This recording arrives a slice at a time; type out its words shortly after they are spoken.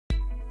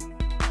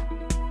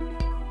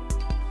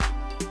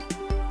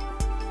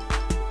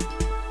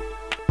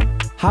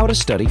How to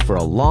study for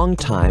a long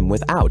time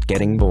without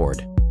getting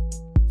bored.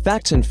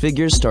 Facts and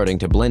figures starting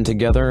to blend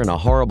together in a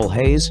horrible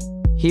haze?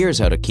 Here's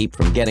how to keep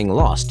from getting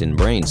lost in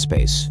brain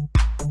space.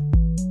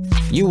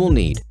 You will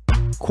need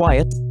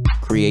quiet,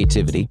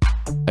 creativity,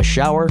 a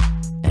shower,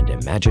 and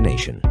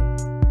imagination.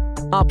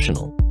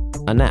 Optional,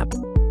 a nap.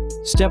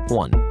 Step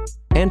 1.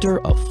 Enter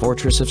a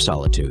fortress of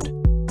solitude.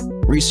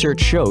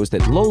 Research shows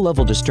that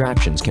low-level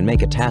distractions can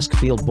make a task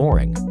feel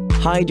boring.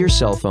 Hide your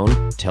cell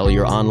phone, tell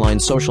your online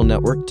social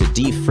network to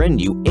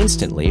defriend you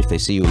instantly if they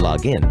see you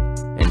log in,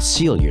 and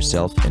seal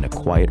yourself in a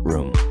quiet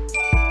room.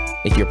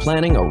 If you're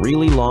planning a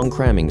really long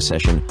cramming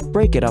session,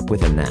 break it up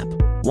with a nap.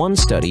 One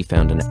study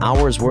found an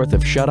hour's worth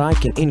of shut-eye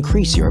can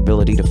increase your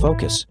ability to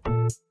focus.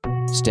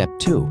 Step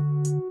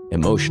 2.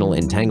 Emotional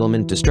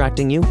entanglement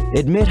distracting you?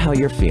 Admit how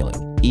you're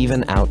feeling,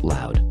 even out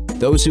loud.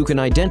 Those who can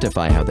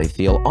identify how they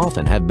feel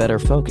often have better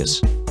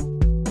focus.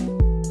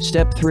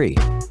 Step 3.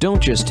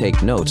 Don't just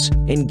take notes,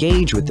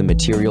 engage with the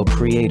material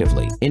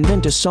creatively.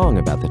 Invent a song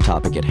about the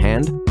topic at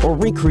hand, or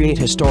recreate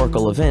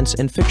historical events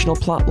and fictional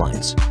plot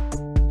lines.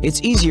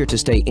 It's easier to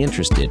stay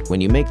interested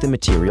when you make the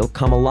material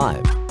come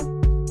alive.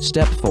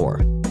 Step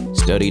 4.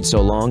 Studied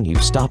so long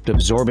you've stopped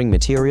absorbing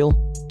material?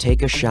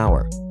 Take a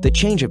shower. The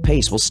change of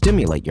pace will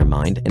stimulate your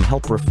mind and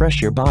help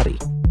refresh your body.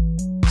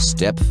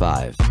 Step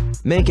 5.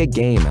 Make a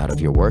game out of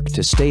your work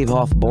to stave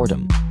off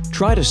boredom.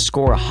 Try to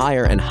score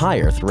higher and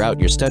higher throughout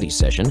your study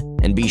session,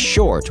 and be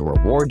sure to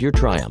reward your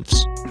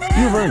triumphs.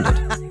 You've earned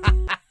it.